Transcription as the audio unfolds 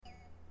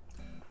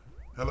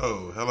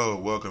Hello,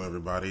 welcome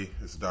everybody.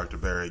 This is Dr.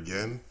 Barry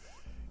again,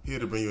 here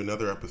to bring you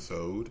another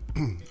episode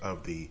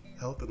of the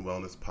Health and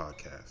Wellness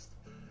Podcast.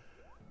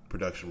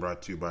 Production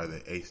brought to you by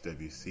the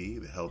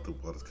HWC, the Health and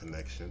Wellness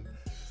Connection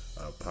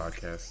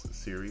podcast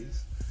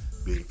series,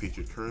 being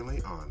featured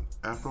currently on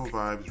Afro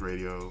Vibes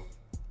Radio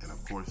and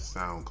of course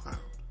SoundCloud.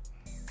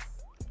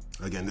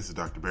 Again, this is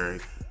Dr.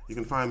 Barry. You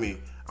can find me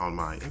on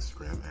my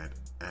Instagram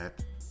at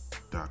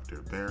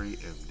Dr. Barry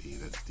MD.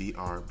 That's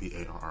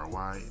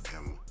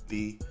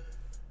DrBarrymD.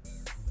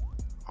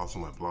 Also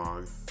my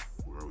blog,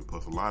 where we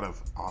post a lot of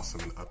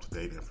awesome and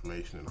up-to-date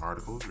information and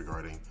articles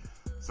regarding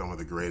some of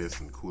the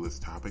greatest and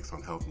coolest topics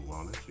on health and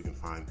wellness. You can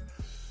find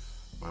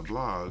my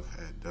blog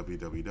at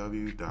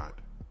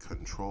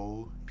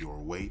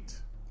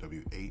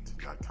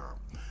www.controlyourweight8.com.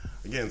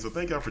 Again, so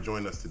thank y'all for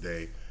joining us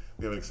today.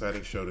 We have an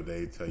exciting show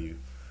today to tell you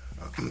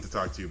to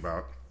talk to you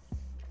about.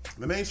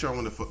 The main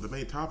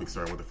topic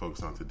I want to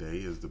focus on today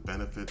is the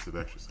benefits of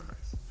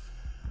exercise.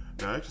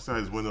 Now,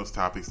 exercise is one of those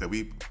topics that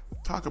we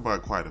talk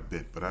about quite a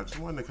bit, but I just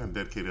wanted to kind of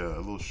dedicate a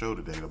little show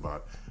today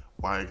about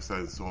why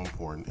exercise is so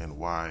important and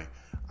why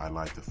I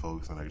like to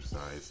focus on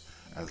exercise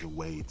as a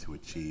way to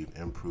achieve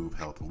improved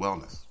health and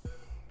wellness.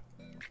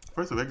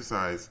 First of all,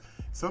 exercise is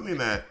something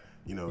that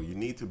you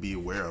need to be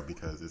aware of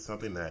because it's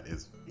something that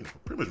is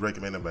pretty much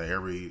recommended by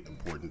every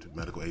important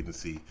medical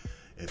agency,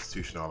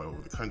 institution all over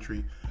the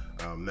country.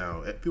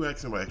 Now, if people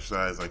ask me about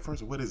exercise, like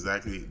first, what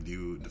exactly do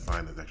you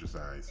define as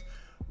exercise?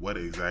 What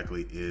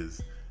exactly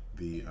is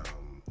the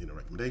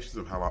recommendations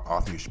of how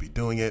often you should be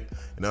doing it,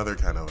 and other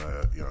kind of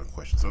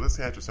questions. So let's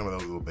answer some of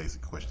those little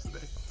basic questions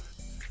today.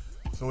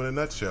 So in a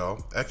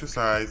nutshell,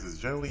 exercise is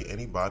generally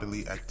any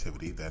bodily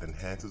activity that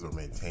enhances or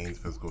maintains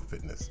physical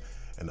fitness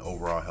and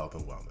overall health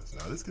and wellness.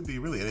 Now, this could be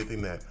really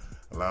anything that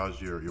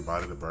allows your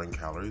body to burn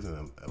calories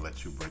and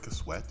lets you break a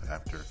sweat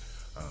after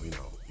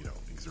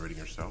exerting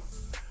yourself.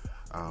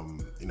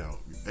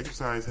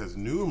 Exercise has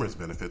numerous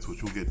benefits,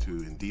 which we'll get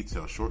to in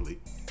detail shortly.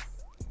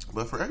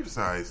 But for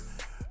exercise,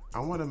 I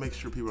want to make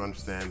sure people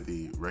understand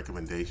the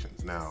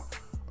recommendations. Now,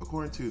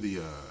 according to the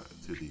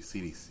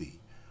CDC,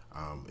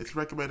 it's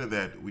recommended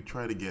that we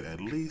try to get at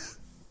least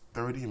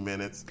 30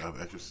 minutes of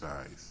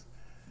exercise,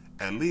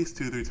 at least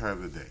 2-3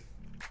 times a day.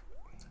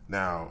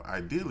 Now,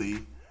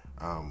 ideally,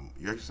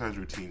 your exercise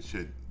routine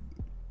should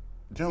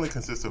generally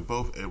consist of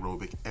both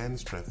aerobic and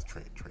strength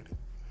training.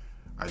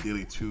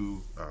 Ideally,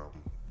 2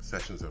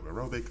 sessions of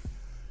aerobic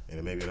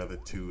and maybe another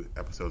 2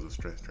 episodes of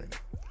strength training.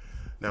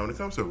 Now, when it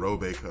comes to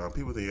aerobic,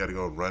 people think you got to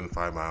go run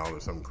 5 miles or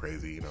something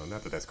crazy.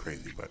 Not that that's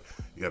crazy, but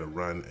you got to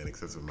run an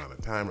excessive amount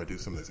of time or do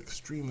something that's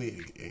extremely,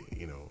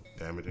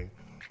 damaging.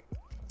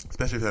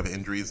 Especially if you have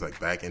injuries like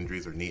back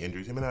injuries or knee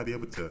injuries, you may not be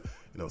able to,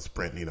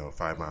 sprint,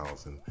 5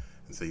 miles and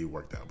say you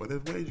worked out. But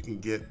there's ways you can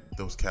get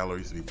those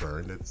calories to be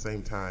burned at the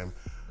same time,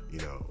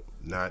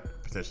 not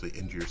potentially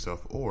injure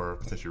yourself or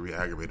potentially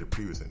re-aggravate a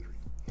previous injury.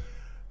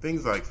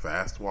 Things like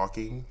fast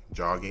walking,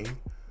 jogging,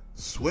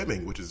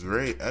 swimming, which is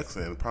very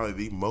excellent and probably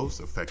the most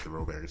effective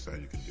aerobic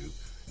exercise you can do,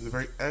 is a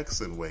very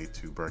excellent way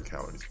to burn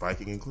calories,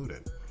 biking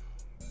included.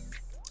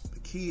 The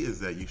key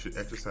is that you should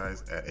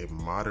exercise at a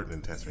moderate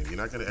intensity. You're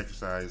not going to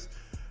exercise,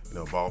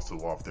 balls to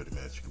the wall for 30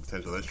 minutes. You can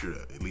potentially, unless you're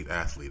an elite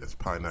athlete, that's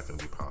probably not going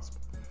to be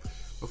possible.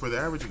 But for the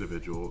average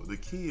individual, the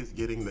key is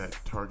getting that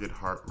target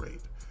heart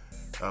rate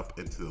up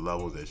into the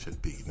levels that it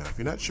should be. Now, if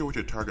you're not sure what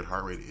your target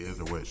heart rate is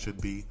or what it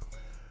should be,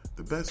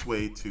 the best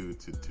way to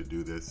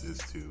do this is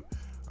to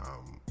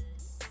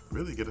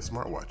really get a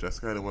smartwatch.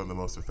 That's kind of one of the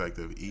most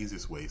effective,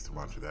 easiest ways to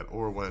monitor that,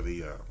 or one of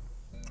the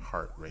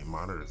heart rate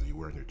monitors that you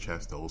wear in your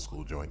chest, the old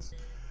school joints.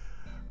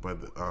 But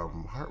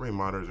heart rate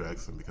monitors are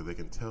excellent because they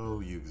can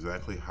tell you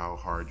exactly how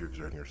hard you're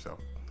exerting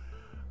yourself.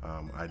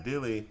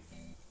 Ideally,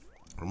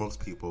 for most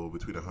people,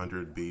 between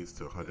 100 beats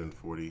to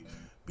 140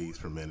 beats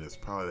per minute is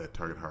probably that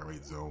target heart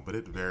rate zone, but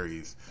it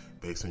varies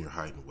based on your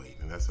height and weight,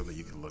 and that's something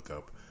you can look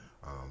up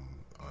on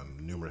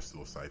numerous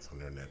little sites on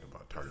the internet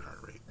about target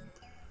heart rate.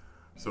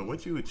 So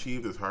once you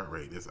achieve this heart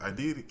rate, it's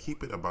ideal to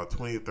keep it about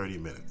 20 to 30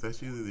 minutes.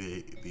 That's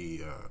usually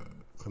the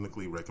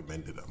clinically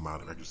recommended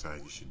amount of exercise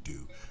you should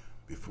do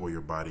before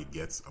your body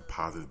gets a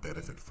positive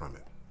benefit from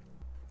it.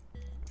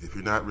 If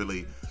you're not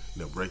really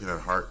breaking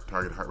that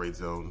target heart rate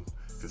zone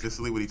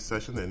consistently with each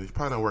session, then you're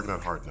probably not working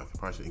out hard enough. You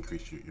probably should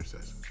increase your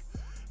sessions.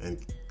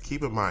 And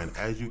keep in mind,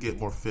 as you get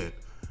more fit,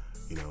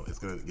 it's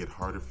going to get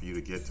harder for you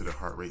to get to the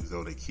heart rate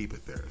zone and keep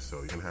it there. So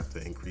you're going to have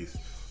to increase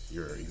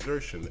your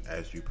exertion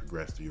as you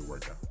progress through your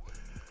workout.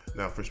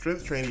 Now, for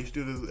strength training, you should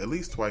do this at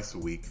least twice a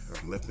week.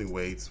 Lifting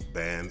weights,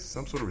 bands,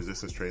 some sort of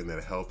resistance training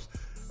that helps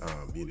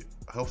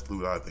helps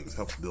do a lot of things.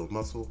 Helps build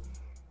muscle,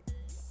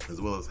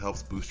 as well as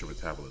helps boost your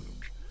metabolism.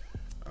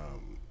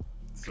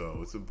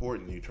 So it's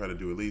important you try to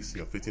do at least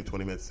 15-20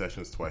 minute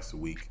sessions twice a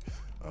week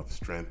of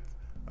strength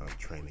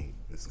training.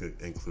 This could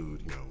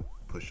include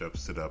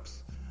push-ups,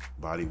 sit-ups,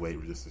 body weight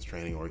resistance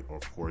training, or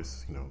of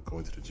course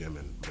going to the gym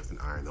and lifting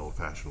iron the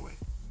old-fashioned way.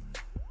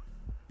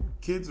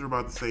 Kids are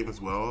about the same as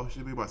well. It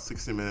should be about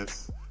 60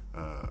 minutes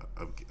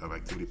of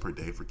activity per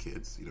day for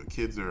kids.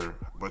 Kids are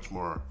much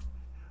more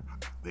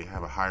they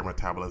have a higher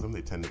metabolism.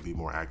 They tend to be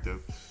more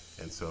active,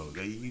 and so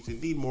they usually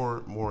need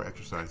more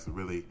exercise to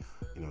really,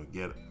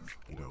 get,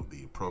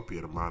 the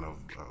appropriate amount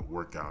of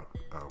workout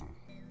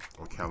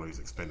or calories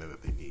expended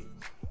that they need.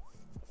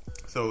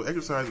 So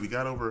exercise, we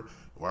got over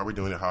why we're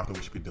doing it, how often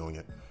we should be doing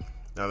it.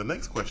 Now the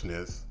next question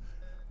is,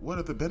 what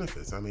are the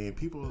benefits? I mean,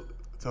 people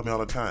tell me all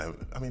the time,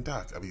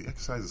 Doc,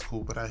 exercise is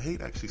cool, but I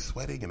hate actually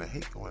sweating, and I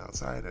hate going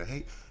outside, and I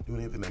hate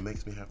doing anything that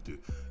makes me have to,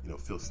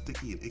 feel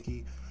sticky and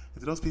icky.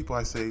 And to those people,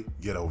 I say,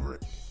 get over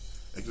it.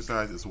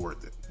 Exercise is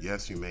worth it.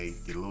 Yes, you may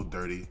get a little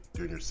dirty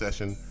during your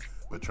session,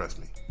 but trust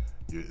me,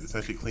 you're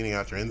essentially cleaning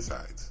out your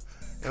insides.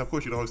 And of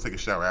course, you don't always take a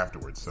shower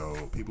afterwards.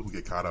 So people who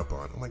get caught up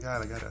on, oh my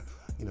God, I gotta,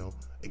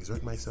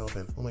 exert myself,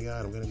 and oh my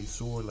God, I'm gonna be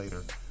sore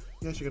later.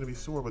 Yes, you're gonna be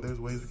sore, but there's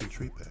ways we can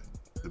treat that.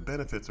 The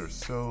benefits are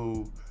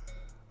so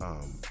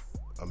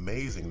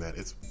amazing that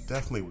it's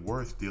definitely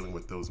worth dealing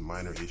with those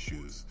minor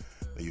issues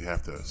that you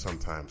have to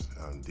sometimes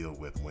deal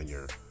with when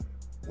you're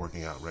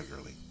working out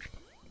regularly.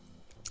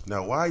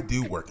 Now, why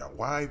do workout?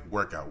 Why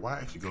work out? Why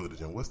actually go to the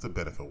gym? What's the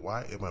benefit?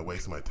 Why am I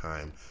wasting my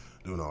time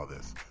doing all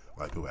this?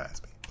 Like people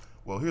ask me.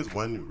 Well, here's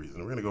one reason.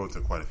 We're going to go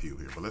into quite a few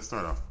here, but let's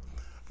start off.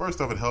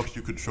 First off, it helps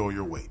you control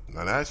your weight.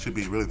 Now, that should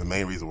be really the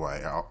main reason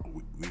why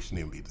we shouldn't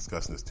even be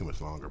discussing this too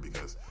much longer,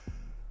 because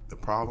the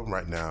problem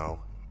right now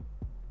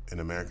in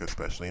America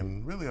especially,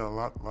 and really a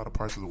lot of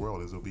parts of the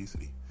world, is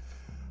obesity.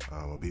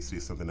 Obesity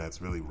is something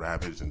that's really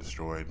ravaged and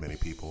destroyed many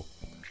people.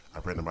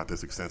 I've written about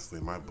this extensively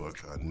in my book,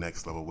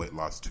 Next Level Weight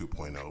Loss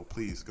 2.0.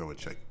 Please go and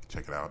check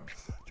it out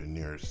at your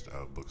nearest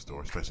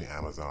bookstore, especially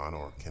Amazon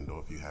or Kindle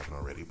if you haven't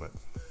already. But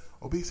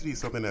obesity is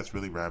something that's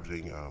really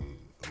ravaging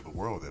the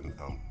world, and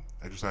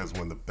exercise is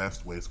one of the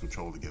best ways to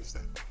control against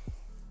that.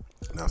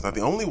 Now, it's not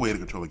the only way to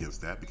control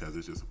against that, because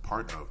it's just a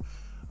part of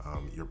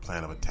your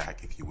plan of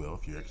attack, if you will,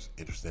 if you're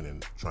interested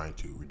in trying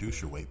to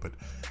reduce your weight. But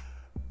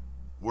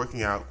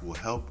working out will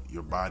help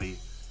your body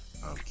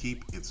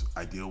keep its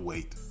ideal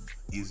weight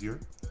easier,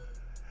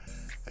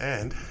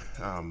 and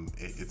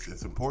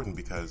it's important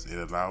because it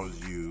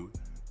allows you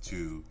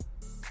to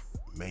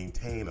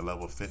maintain a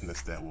level of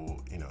fitness that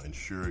will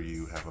ensure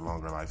you have a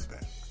longer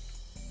lifespan.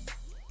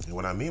 And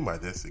what I mean by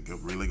this, it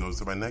really goes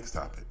to my next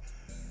topic.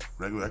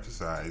 Regular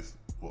exercise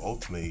will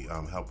ultimately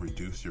help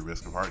reduce your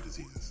risk of heart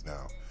diseases.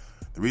 Now,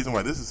 the reason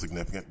why this is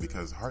significant,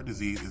 because heart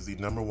disease is the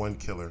number one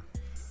killer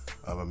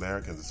of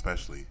Americans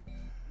especially,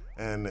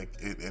 and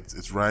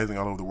it's rising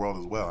all over the world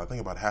as well. I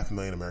think about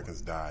 500,000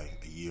 Americans die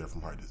a year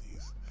from heart disease.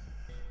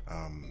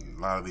 A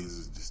lot of these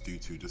is just due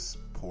to just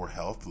poor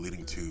health,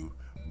 leading to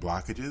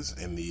blockages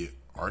in the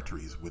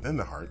arteries within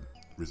the heart,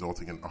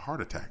 resulting in a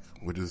heart attack,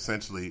 which is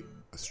essentially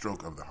a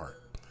stroke of the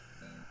heart.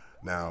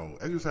 Now,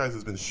 exercise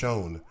has been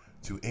shown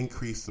to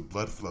increase the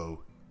blood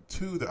flow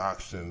to the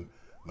oxygen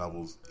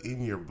levels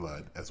in your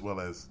blood, as well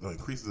as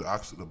increases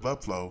the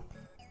blood flow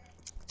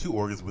to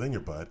organs within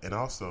your blood, and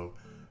also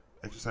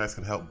exercise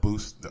can help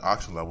boost the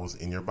oxygen levels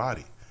in your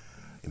body.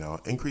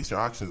 Increase your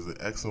oxygen is an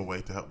excellent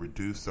way to help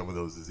reduce some of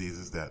those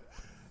diseases that,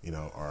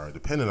 are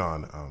dependent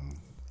on,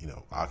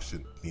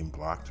 oxygen being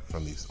blocked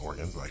from these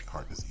organs, like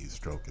heart disease,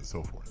 stroke, and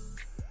so forth.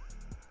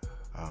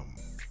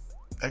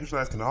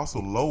 Exercise can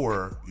also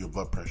lower your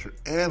blood pressure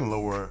and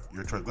lower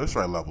your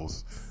triglyceride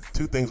levels,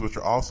 two things which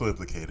are also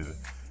implicated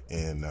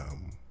in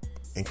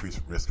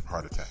increased risk of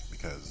heart attack,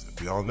 because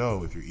we all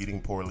know if you're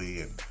eating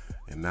poorly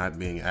and not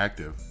being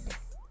active,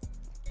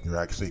 you're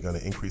actually going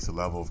to increase the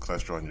level of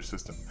cholesterol in your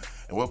system.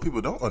 And what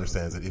people don't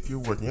understand is that if you're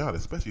working out,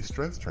 especially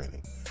strength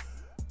training,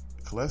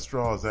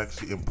 cholesterol is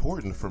actually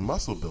important for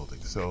muscle building.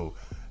 So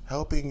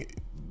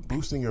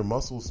boosting your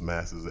muscles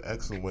mass is an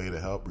excellent way to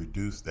help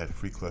reduce that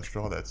free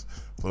cholesterol that's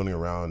floating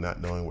around not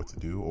knowing what to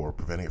do, or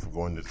preventing it from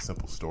going into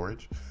simple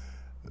storage.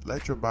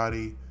 Let your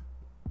body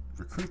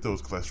recruit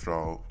those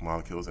cholesterol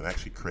molecules and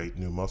actually create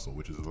new muscle,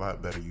 which is a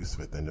lot better use of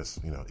it than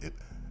just it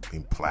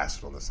being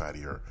plastered on the side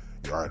of your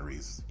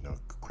arteries,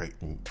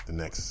 creating the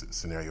next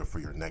scenario for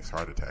your next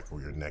heart attack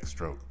or your next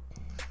stroke.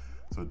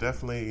 So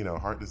definitely,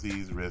 heart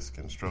disease risk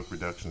and stroke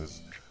reduction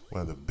is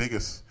one of the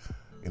biggest,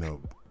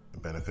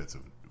 benefits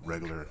of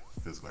regular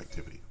physical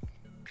activity.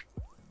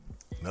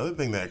 Another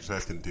thing that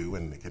exercise can do,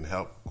 and it can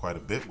help quite a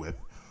bit with,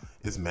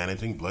 is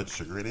managing blood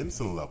sugar and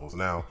insulin levels.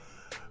 Now,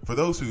 for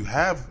those who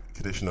have a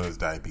condition known as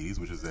diabetes,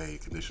 which is a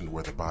condition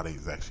where the body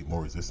is actually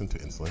more resistant to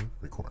insulin,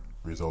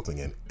 resulting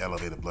in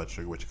elevated blood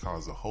sugar, which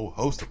causes a whole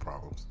host of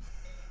problems,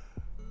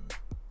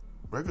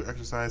 regular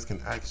exercise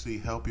can actually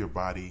help your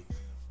body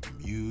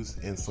use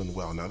insulin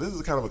well. Now, this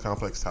is kind of a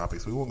complex topic,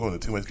 so we won't go into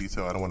too much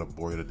detail. I don't want to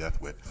bore you to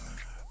death with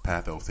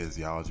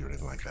pathophysiology or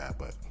anything like that,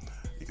 but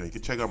you can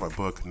check out my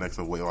book, Next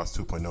Level Weight Loss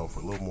 2.0,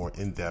 for a little more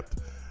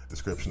in-depth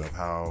description of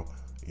how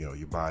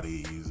your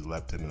body uses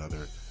leptin and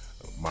other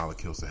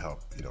molecules to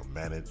help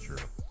manage your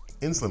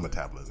insulin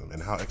metabolism,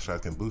 and how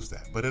exercise can boost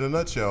that. But in a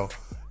nutshell,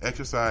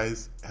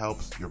 exercise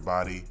helps your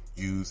body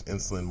use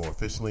insulin more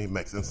efficiently,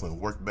 makes insulin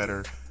work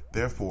better.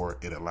 Therefore,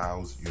 it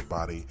allows your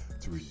body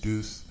to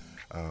reduce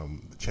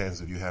the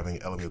chances of you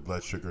having elevated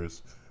blood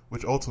sugars,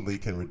 which ultimately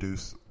can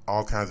reduce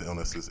all kinds of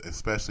illnesses,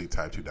 especially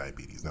type 2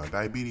 diabetes. Now,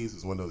 diabetes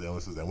is one of those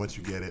illnesses that once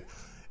you get it,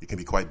 it can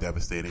be quite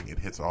devastating. It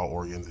hits all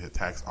organs, it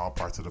attacks all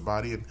parts of the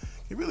body, and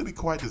can really be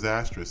quite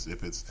disastrous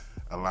if it's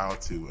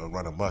allowed to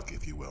run amok,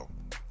 if you will.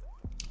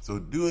 So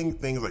doing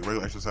things like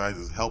regular exercise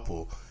is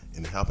helpful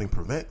in helping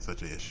prevent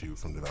such an issue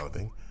from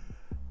developing.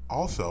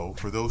 Also,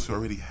 for those who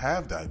already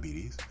have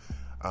diabetes,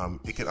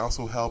 it can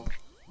also help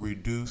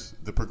reduce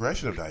the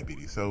progression of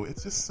diabetes. So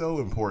it's just so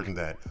important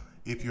that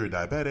if you're a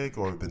diabetic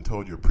or have been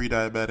told you're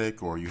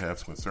pre-diabetic or you have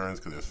some concerns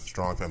because there's a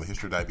strong family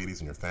history of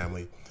diabetes in your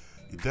family,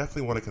 you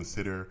definitely want to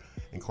consider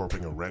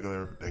incorporating a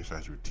regular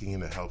exercise routine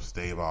to help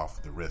stave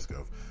off the risk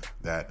of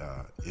that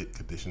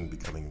condition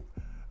becoming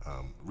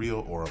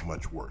real or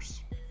much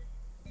worse.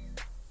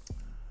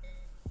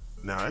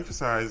 Now,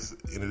 exercise,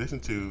 in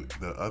addition to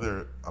the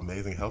other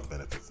amazing health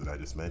benefits that I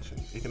just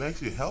mentioned, it can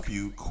actually help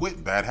you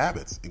quit bad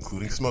habits,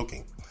 including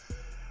smoking.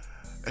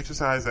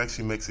 Exercise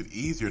actually makes it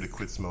easier to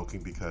quit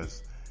smoking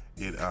because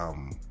it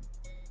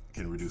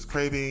can reduce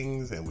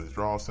cravings and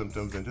withdrawal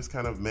symptoms, and just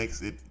kind of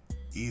makes it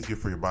easier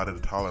for your body to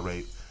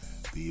tolerate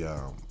the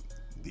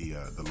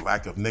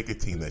lack of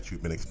nicotine that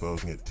you've been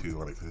exposing it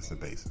to on a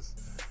consistent basis.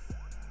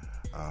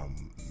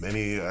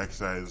 Many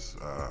exercise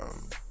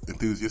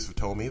enthusiasts have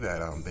told me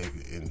that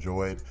they've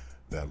enjoyed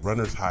the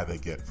runner's high they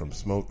get from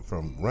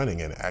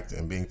running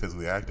and being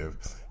physically active.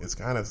 It's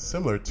kind of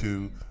similar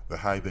to the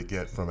high they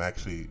get from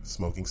actually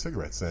smoking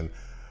cigarettes, and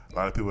a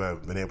lot of people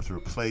have been able to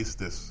replace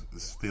this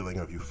feeling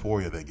of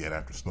euphoria they get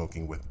after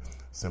smoking with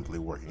simply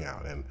working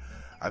out. And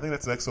I think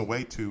that's an excellent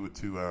way to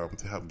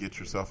help get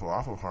yourself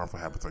off of harmful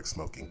habits like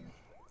smoking.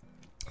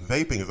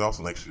 Vaping is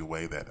also actually a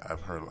way that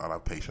I've heard a lot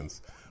of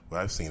patients, what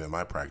I've seen in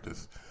my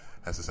practice,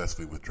 have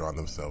successfully withdrawn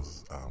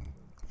themselves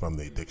from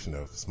the addiction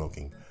of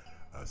smoking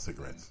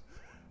cigarettes.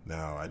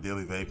 Now,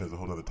 ideally, vaping is a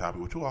whole other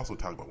topic, which we'll also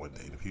talk about one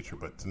day in the future.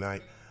 But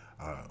today,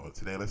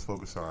 let's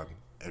focus on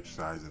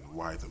exercise and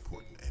why it's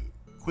important. And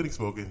quitting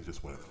smoking is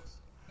just one of those.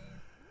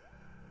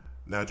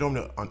 Now, join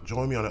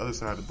me on the other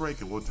side of the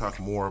break, and we'll talk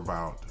more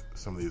about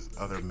some of these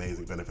other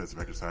amazing benefits of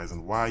exercise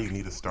and why you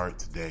need to start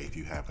today if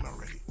you haven't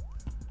already.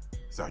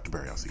 It's Dr.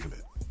 Berry. I'll see you in a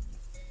bit.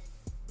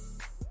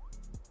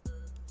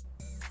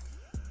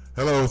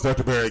 Hello, it's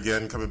Dr. Berry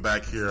again, coming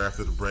back here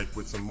after the break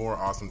with some more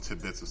awesome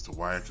tidbits as to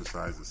why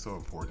exercise is so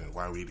important and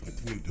why we need to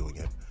continue doing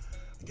it.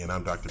 Again,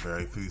 I'm Dr.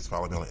 Berry. Please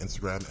follow me on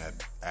Instagram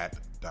at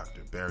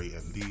Dr. Berry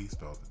MD,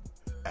 spelled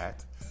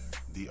at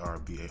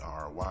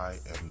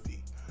DrBarrymD.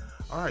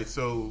 All right,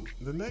 so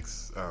the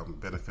next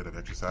benefit of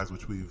exercise,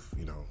 which we've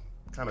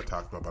kind of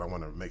talked about, but I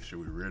want to make sure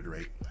we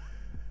reiterate,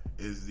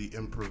 is the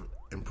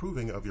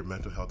improving of your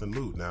mental health and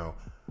mood. Now,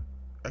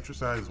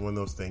 exercise is one of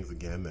those things,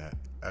 again, that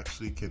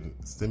actually can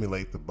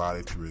stimulate the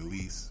body to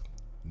release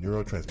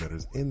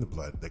neurotransmitters in the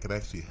blood that can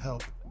actually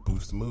help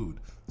boost mood,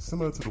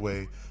 similar to the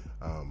way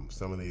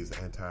some of these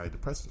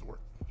antidepressants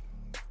work.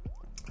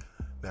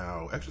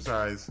 Now,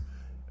 exercise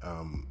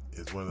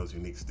is one of those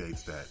unique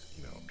states that,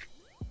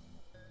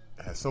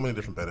 has so many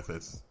different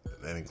benefits,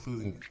 and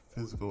including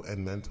physical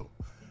and mental.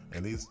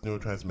 And these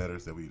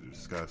neurotransmitters that we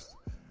discussed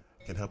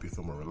can help you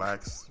feel more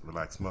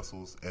relaxed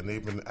muscles, and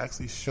they've been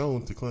actually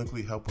shown to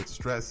clinically help with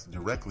stress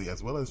directly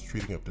as well as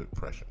treating of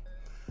depression.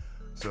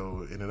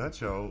 So in a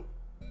nutshell,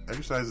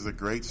 exercise is a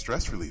great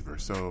stress reliever.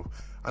 So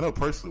I know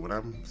personally when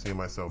I'm seeing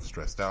myself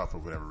stressed out for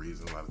whatever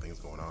reason, a lot of things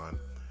going on,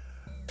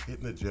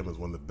 hitting the gym is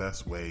one of the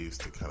best ways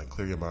to kind of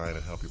clear your mind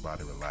and help your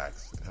body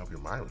relax and help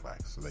your mind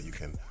relax so that you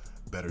can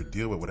better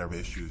deal with whatever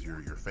issues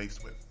you're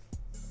faced with.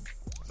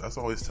 So that's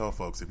always tell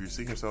folks, if you're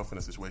seeing yourself in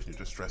a situation you're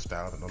just stressed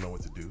out and don't know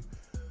what to do,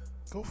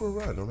 go for a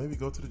run or maybe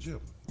go to the gym.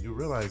 You'll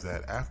realize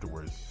that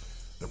afterwards,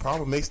 the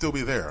problem may still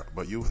be there,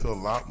 but you'll feel a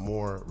lot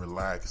more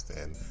relaxed,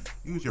 and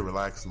use your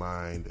relaxed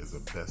mind as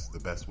the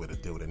best way to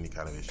deal with any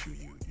kind of issue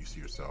you see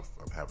yourself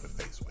having to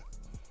face with.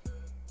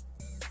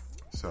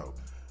 So,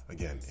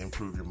 again,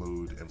 improve your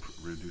mood and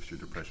reduce your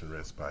depression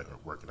risk by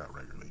working out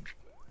regularly.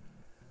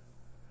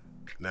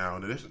 Now,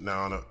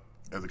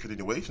 as a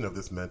continuation of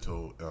this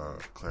mental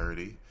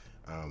clarity,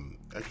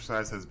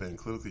 exercise has been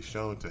clinically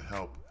shown to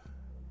help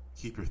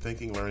keep your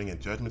thinking, learning, and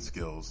judgment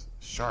skills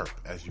sharp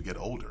as you get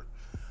older.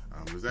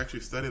 There's actually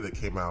a study that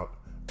came out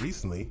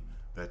recently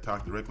that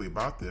talked directly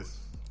about this.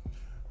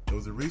 There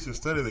was a recent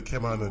study that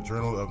came out in the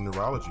Journal of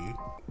Neurology.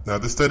 Now,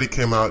 this study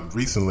came out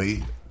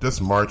recently,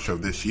 just March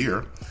of this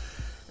year,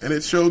 and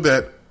it showed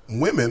that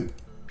women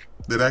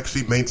that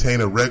actually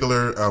maintain a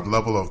regular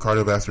level of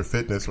cardiovascular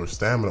fitness or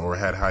stamina, or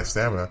had high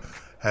stamina,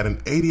 had an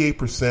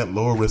 88%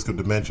 lower risk of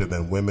dementia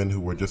than women who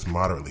were just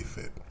moderately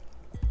fit.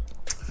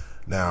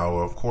 Now,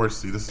 of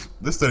course,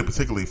 this study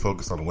particularly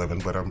focused on women,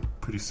 but I'm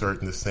pretty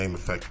certain the same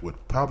effect would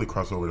probably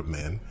cross over to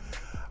men.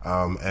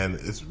 And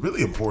it's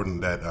really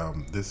important that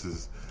this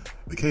is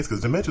the case,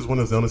 because dementia is one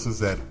of those illnesses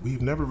that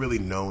we've never really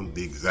known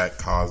the exact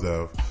cause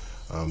of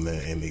and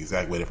the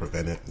exact way to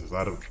prevent it. There's a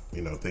lot of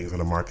things on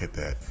the market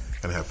that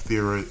kind of have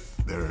theory.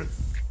 There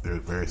are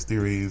various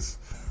theories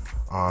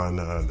on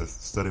the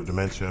study of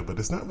dementia, but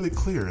it's not really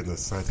clear in the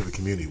scientific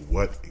community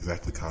what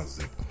exactly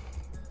causes it.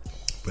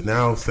 But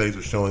now studies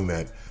are showing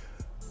that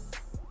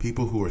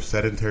people who are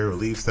sedentary or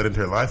lead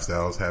sedentary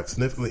lifestyles have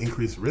significantly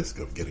increased risk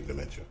of getting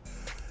dementia.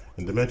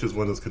 And dementia is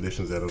one of those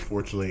conditions that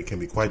unfortunately can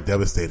be quite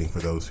devastating for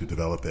those who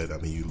develop it. I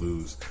mean, you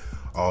lose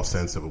all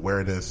sense of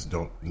awareness.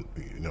 You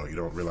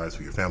don't realize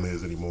who your family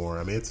is anymore.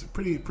 I mean, it's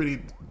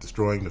pretty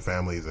destroying to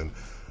families and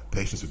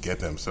patients who get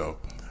them. So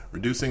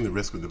reducing the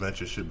risk of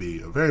dementia should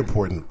be a very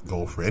important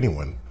goal for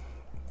anyone.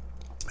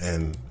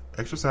 And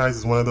exercise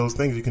is one of those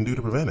things you can do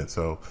to prevent it.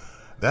 So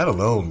that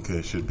alone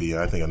should be,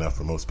 I think, enough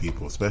for most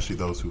people, especially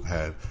those who've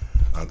had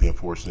the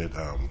unfortunate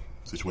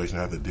situation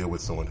of having to deal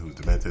with someone who's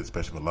demented,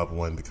 especially if a loved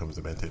one becomes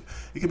demented.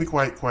 It can be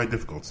quite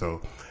difficult.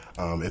 So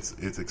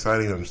it's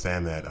exciting to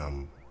understand that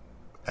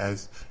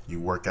as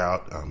you work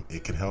out,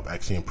 it can help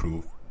actually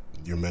improve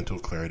your mental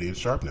clarity and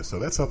sharpness. So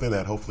that's something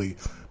that hopefully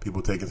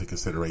people take into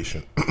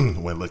consideration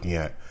when looking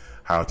at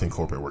how to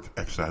incorporate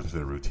exercise into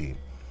their routine.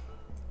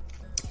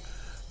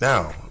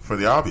 Now, for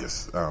the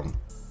obvious,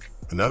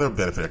 another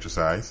benefit of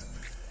exercise,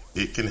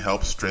 it can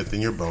help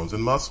strengthen your bones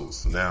and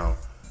muscles. Now,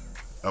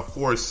 of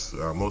course,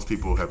 most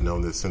people have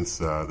known this since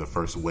the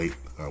first weight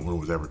room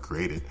was ever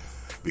created,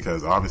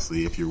 because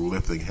obviously if you're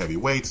lifting heavy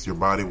weights, your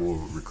body will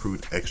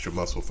recruit extra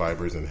muscle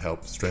fibers and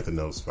help strengthen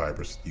those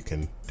fibers. You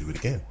can do it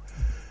again.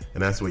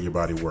 And that's the way your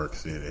body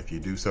works. And if you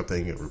do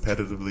something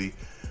repetitively,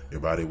 your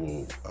body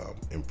will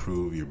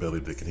improve your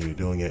ability to continue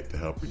doing it to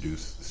help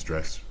reduce the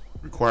stress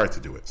required to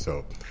do it.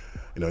 So,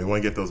 you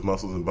want to get those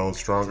muscles and bones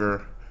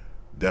stronger.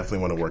 Definitely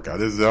want to work out.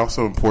 This is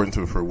also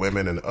important for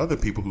women and other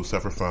people who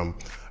suffer from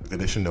a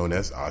condition known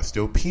as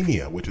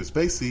osteopenia, which is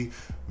basically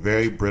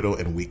very brittle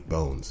and weak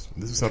bones.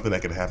 This is something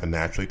that can happen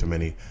naturally to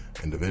many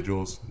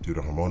individuals due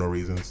to hormonal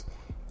reasons.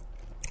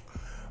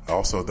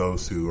 Also,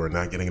 those who are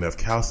not getting enough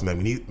calcium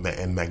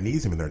and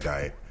magnesium in their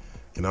diet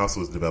can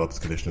also develop this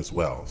condition as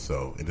well.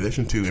 So in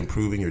addition to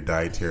improving your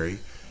dietary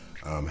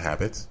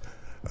habits,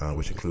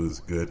 which includes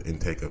good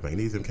intake of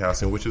magnesium,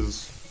 calcium, which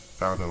is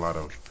found in a lot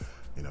of,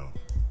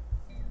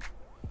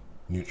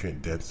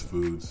 nutrient-dense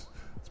foods,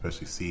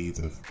 especially seeds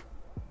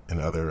and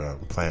other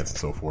plants and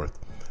so forth.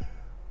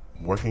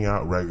 Working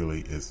out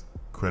regularly is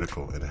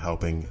critical in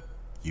helping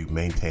you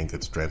maintain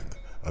good strength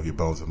of your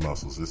bones and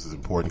muscles. This is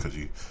important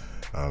because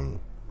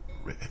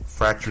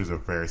fractures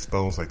of various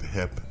bones like the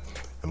hip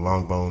and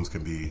long bones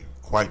can be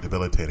quite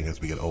debilitating as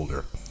we get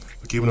older.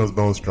 So keeping those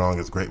bones strong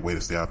is a great way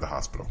to stay out of the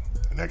hospital,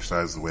 and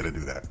exercise is the way to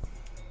do that.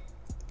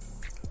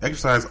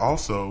 Exercise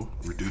also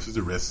reduces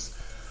the risks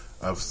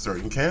of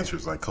certain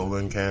cancers like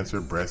colon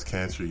cancer, breast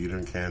cancer,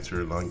 uterine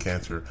cancer, lung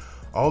cancer.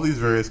 All these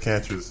various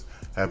cancers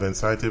have been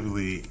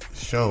scientifically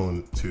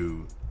shown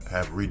to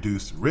have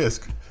reduced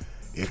risk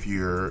if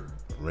you're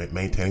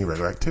maintaining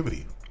regular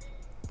activity.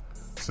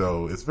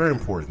 So it's very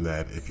important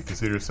that if you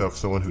consider yourself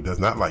someone who does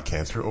not like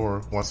cancer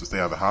or wants to stay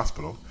out of the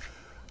hospital,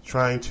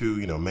 trying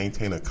to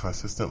maintain a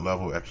consistent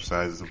level of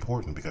exercise is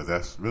important, because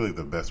that's really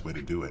the best way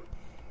to do it.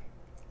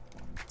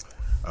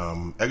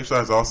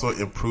 Exercise also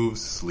improves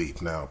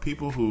sleep. Now,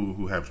 people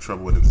who have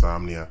trouble with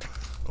insomnia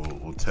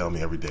will tell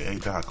me every day, "Hey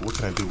doc, what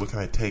can I do? What can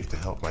I take to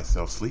help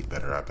myself sleep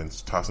better? I've been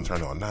tossing and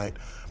turning all night,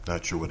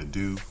 not sure what to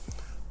do."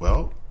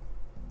 Well,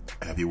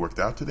 have you worked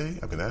out today?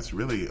 I mean, that's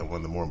really one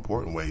of the more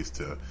important ways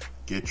to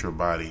get your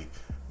body,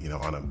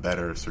 on a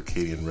better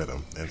circadian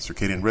rhythm. And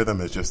circadian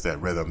rhythm is just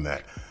that rhythm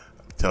that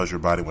tells your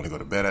body when to go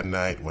to bed at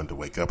night, when to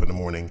wake up in the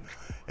morning.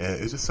 And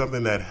it's just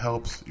something that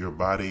helps your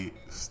body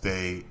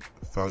stay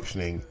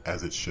functioning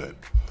as it should.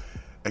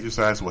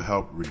 Exercise will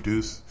help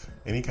reduce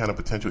any kind of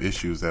potential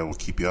issues that will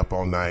keep you up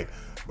all night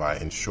by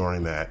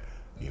ensuring that,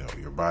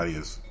 your body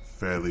is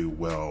fairly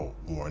well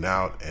worn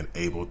out and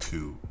able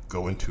to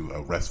go into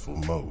a restful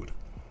mode.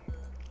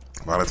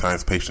 A lot of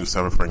times patients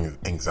suffer from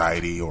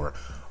anxiety or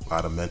a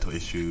lot of mental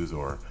issues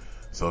or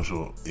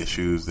social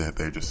issues that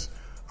they're just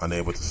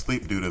unable to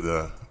sleep due to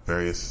the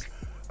various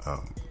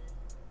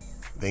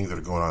things that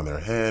are going on in their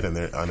head, and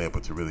they're unable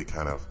to really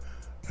kind of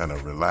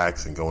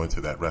relax and go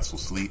into that restful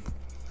sleep.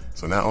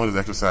 So not only does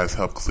exercise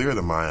help clear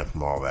the mind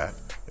from all that,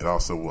 it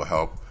also will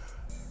help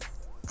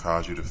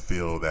cause you to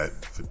feel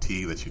that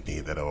fatigue that you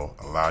need, that'll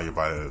allow your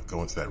body to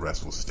go into that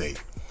restful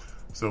state.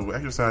 So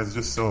exercise is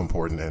just so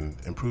important, and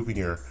improving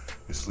your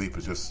sleep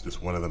is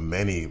just one of the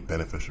many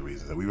beneficial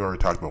reasons. And we've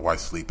already talked about why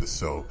sleep is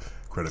so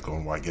critical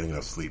and why getting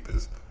enough sleep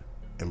is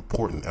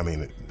important. I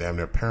mean, damn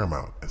near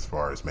paramount as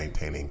far as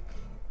maintaining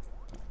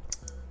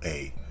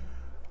a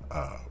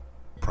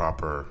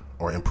proper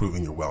or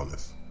improving your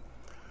wellness.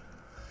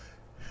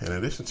 In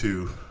addition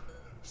to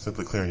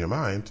simply clearing your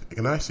mind, it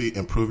can actually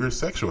improve your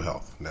sexual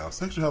health. Now,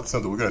 sexual health is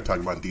something we're going to talk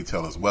about in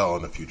detail as well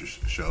in a future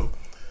show.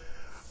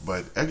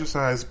 But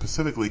exercise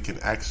specifically can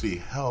actually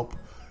help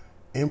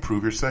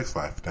improve your sex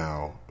life.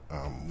 Now,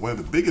 one of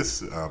the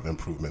biggest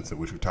improvements,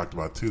 which we talked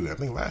about too, I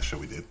think last show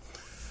we did,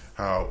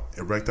 how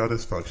erectile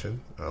dysfunction,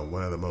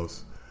 one of the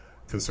most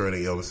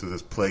concerning illnesses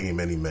that's plaguing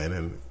many men,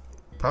 and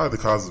probably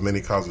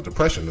many causes of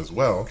depression as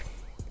well,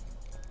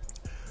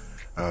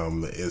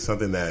 is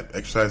something that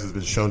exercise has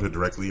been shown to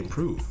directly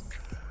improve.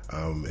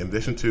 In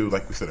addition to,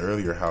 like we said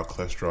earlier, how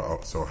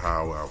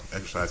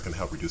exercise can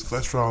help reduce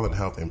cholesterol and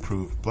help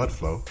improve blood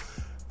flow,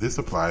 this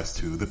applies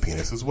to the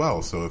penis as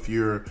well. So if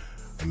you're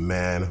a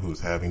man who's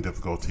having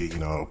difficulty,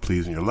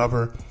 pleasing your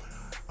lover,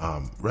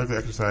 regular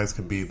exercise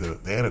can be the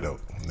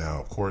antidote.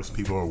 Now, of course,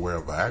 people are aware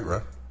of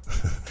Viagra.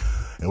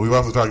 And we've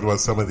also talked about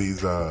some of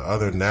these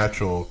other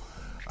natural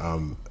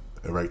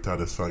erectile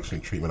dysfunction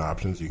treatment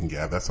options you can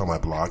get. That's on my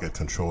blog at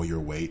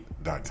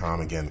controlyourweight.com.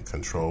 Again,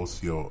 control,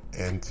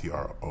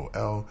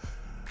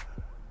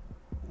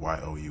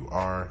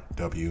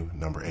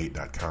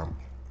 CONTROLYOURW8.com.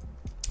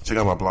 Check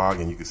out my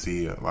blog and you can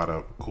see a lot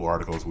of cool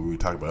articles where we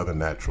talk about other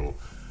natural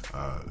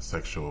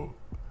sexual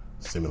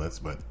stimulants.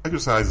 But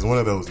exercise is one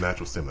of those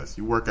natural stimulants.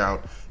 You work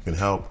out, can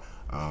help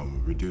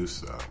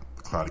reduce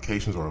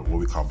claudications, or what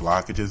we call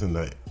blockages in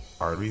the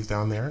arteries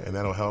down there, and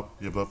that'll help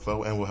your blood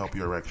flow and will help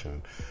your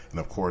erection. And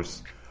of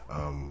course,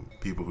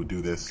 people who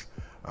do this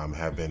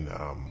have been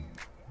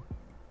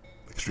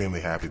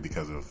extremely happy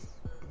because of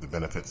the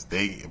benefits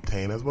they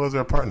obtain, as well as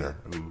their partner,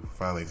 who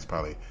finally is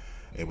probably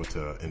able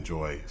to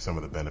enjoy some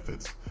of the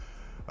benefits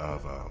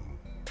of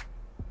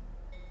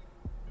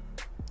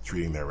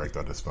treating their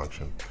erectile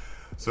dysfunction.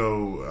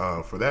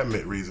 So for that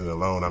reason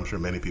alone, I'm sure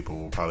many people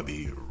will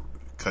probably be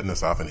cutting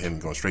us off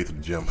and going straight to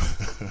the gym.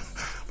 But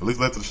at least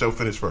let the show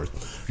finish first.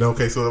 Now,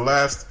 okay, so the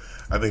last,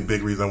 I think,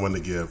 big reason I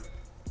wanted to give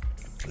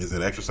is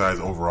that exercise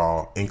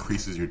overall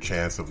increases your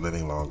chance of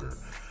living longer.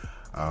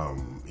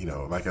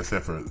 Like I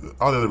said, for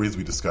all the other reasons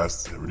we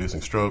discussed,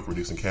 reducing stroke,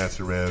 reducing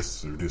cancer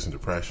risks, reducing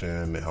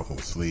depression, helping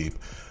with sleep.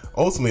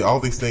 Ultimately, all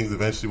these things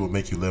eventually will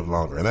make you live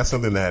longer. And that's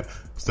something that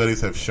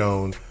studies have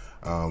shown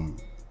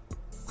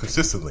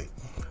consistently.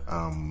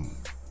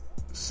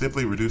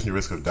 Simply reducing your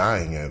risk of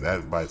dying, and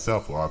that by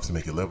itself will obviously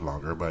make you live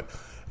longer. But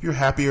if you're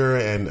happier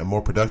and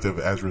more productive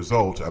as a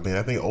result, I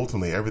think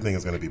ultimately everything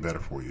is going to be better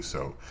for you.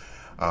 So,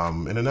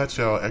 in a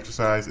nutshell,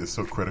 exercise is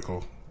so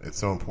critical. It's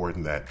so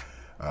important that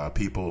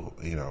people,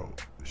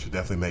 should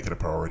definitely make it a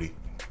priority.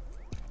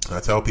 I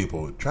tell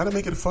people, try to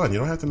make it fun. You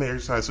don't have to make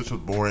exercise such a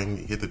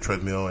boring, hit the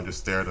treadmill and just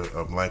stare at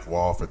a blank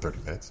wall for 30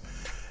 minutes.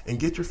 And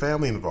get your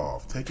family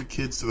involved. Take your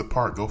kids to the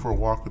park. Go for a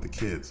walk with the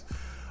kids.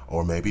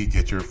 Or maybe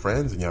get your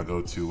friends and y'all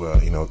go to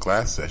a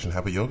class session,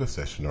 have a yoga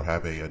session, or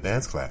have a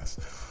dance class.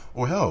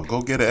 Or hell,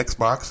 go get an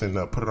Xbox and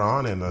put it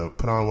on and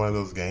put on one of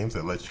those games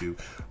that lets you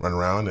run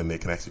around and they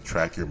can actually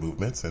track your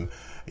movements. And,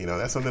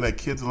 that's something that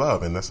kids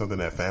love, and that's something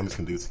that families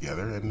can do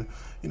together. And,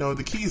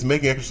 the key is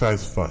making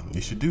exercise fun.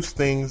 You should do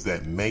things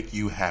that make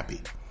you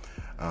happy.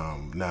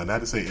 Now, not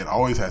to say it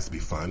always has to be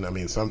fun.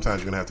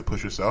 Sometimes you're going to have to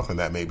push yourself, and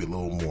that may be a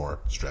little more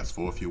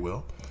stressful, if you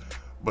will.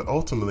 But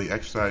ultimately,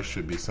 exercise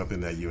should be something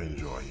that you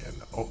enjoy. And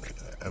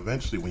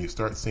eventually, when you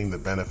start seeing the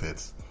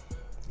benefits,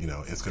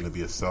 it's going to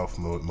be a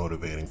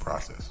self-motivating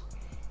process.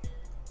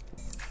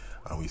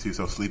 When you see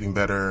yourself sleeping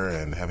better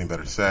and having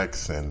better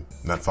sex and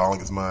not falling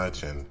as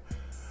much and,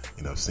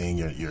 seeing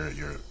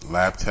your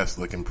lab tests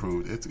look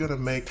improved, it's going to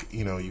make,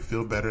 you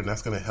feel better, and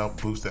that's going to help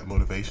boost that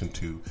motivation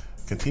to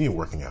continue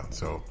working out.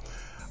 So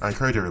I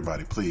encourage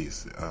everybody,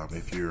 please,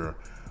 if you're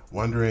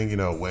wondering,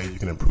 ways you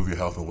can improve your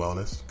health and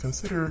wellness,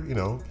 consider,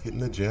 hitting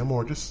the gym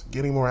or just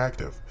getting more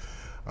active.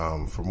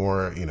 For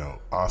more,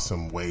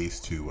 awesome ways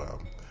to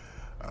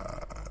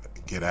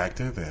get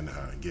active and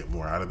get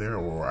more out of there,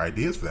 or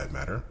ideas for that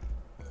matter,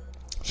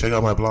 check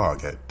out my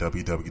blog at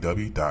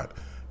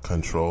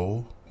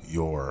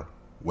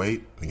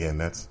www.controlyourweight. Again,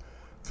 that's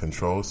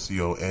control,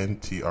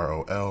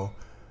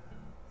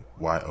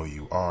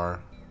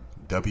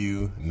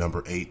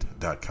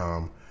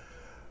 CONTROLYOURW8.com.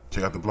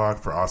 Check out the blog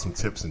for awesome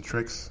tips and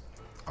tricks.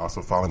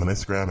 Also follow me on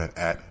Instagram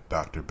at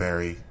Dr.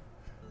 Barry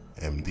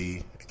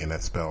MD. Again,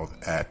 that's spelled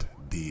at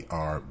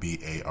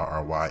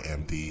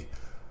DRBARRYMD.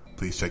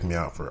 Please check me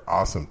out for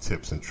awesome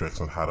tips and tricks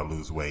on how to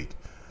lose weight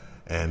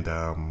and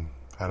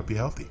how to be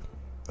healthy.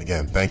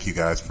 Again, thank you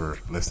guys for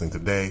listening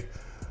today.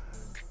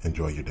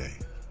 Enjoy your day.